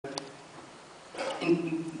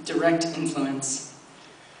direct influence,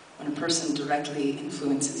 when a person directly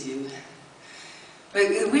influences you. But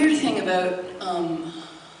the weird thing about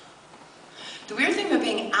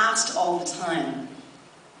being asked all the time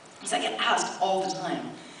is I get asked all the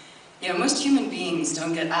time. You know, most human beings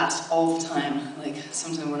don't get asked all the time, like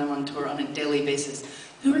sometimes when I'm on tour on a daily basis,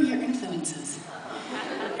 who are your influences?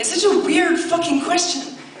 It's such a weird fucking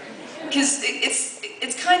question. Because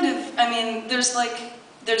it's kind of, I mean, there's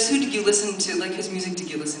who did you listen to, like whose music did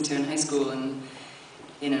you listen to in high school, and,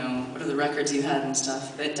 you know, what are the records you had and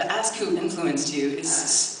stuff. But to ask who influenced you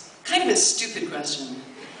is kind of a stupid question.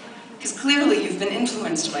 Because clearly you've been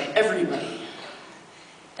influenced by everybody.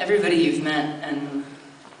 Everybody you've met, and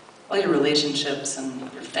all your relationships, and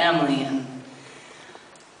your family,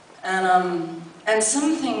 and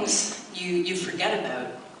some things you forget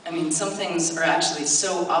about. I mean, some things are actually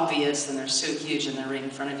so obvious and they're so huge and they're right in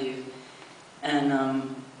front of you.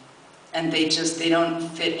 And they don't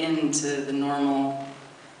fit into the normal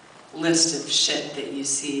list of shit that you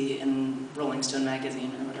see in Rolling Stone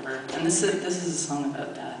magazine or whatever. And this is a song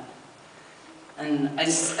about that. And I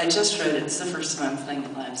just wrote it. It's the first time I'm playing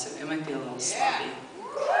it live, so it might be a little sloppy.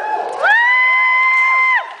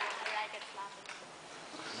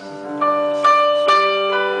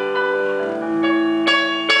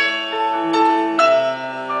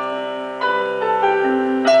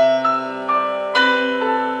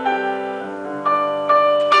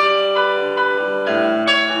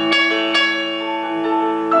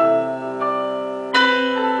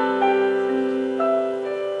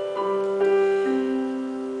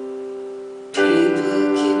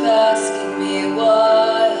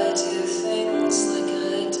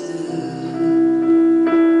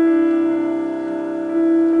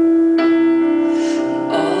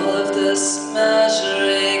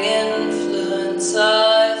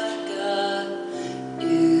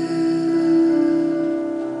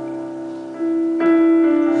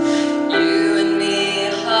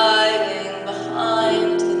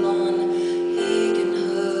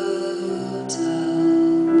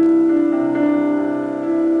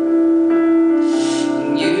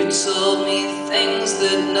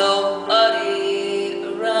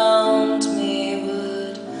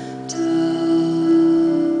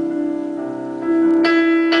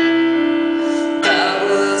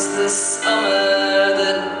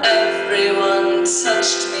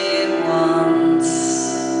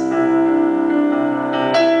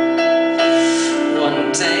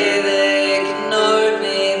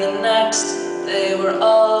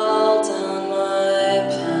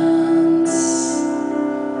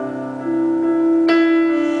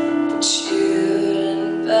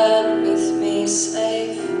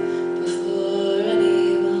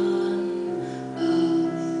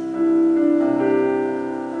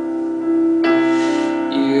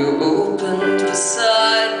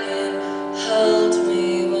 Beside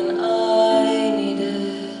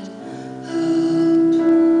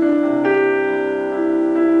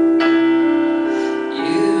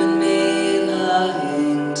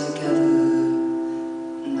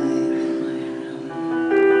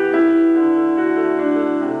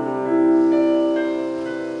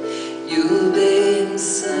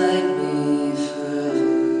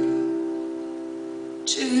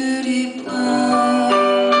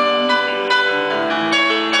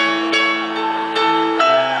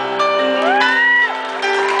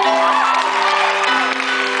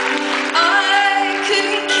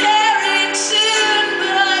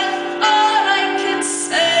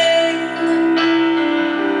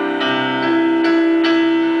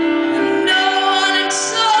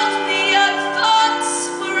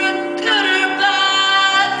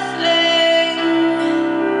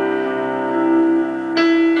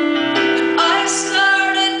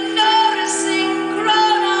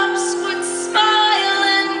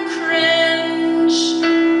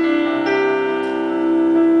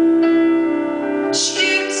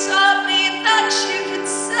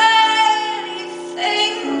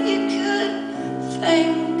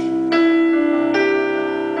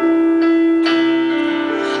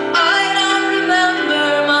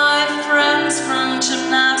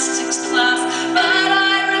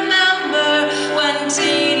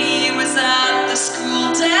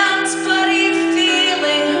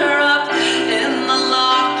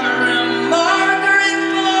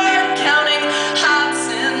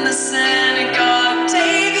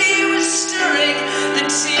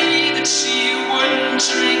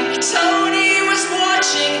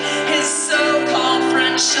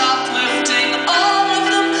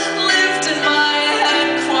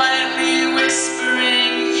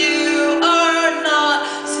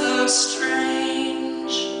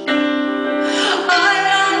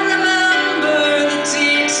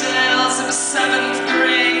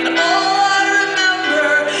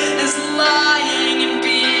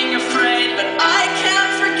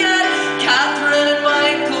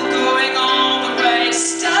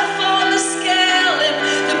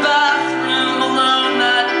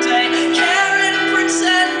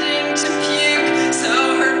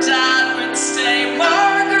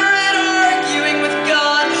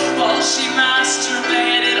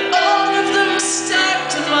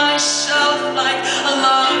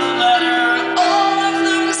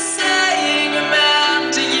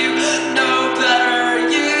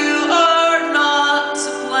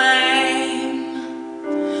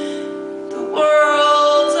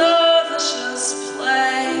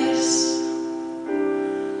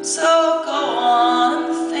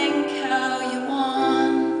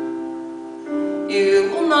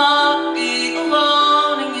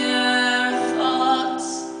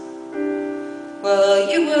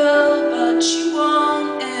girl, but she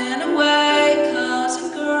won't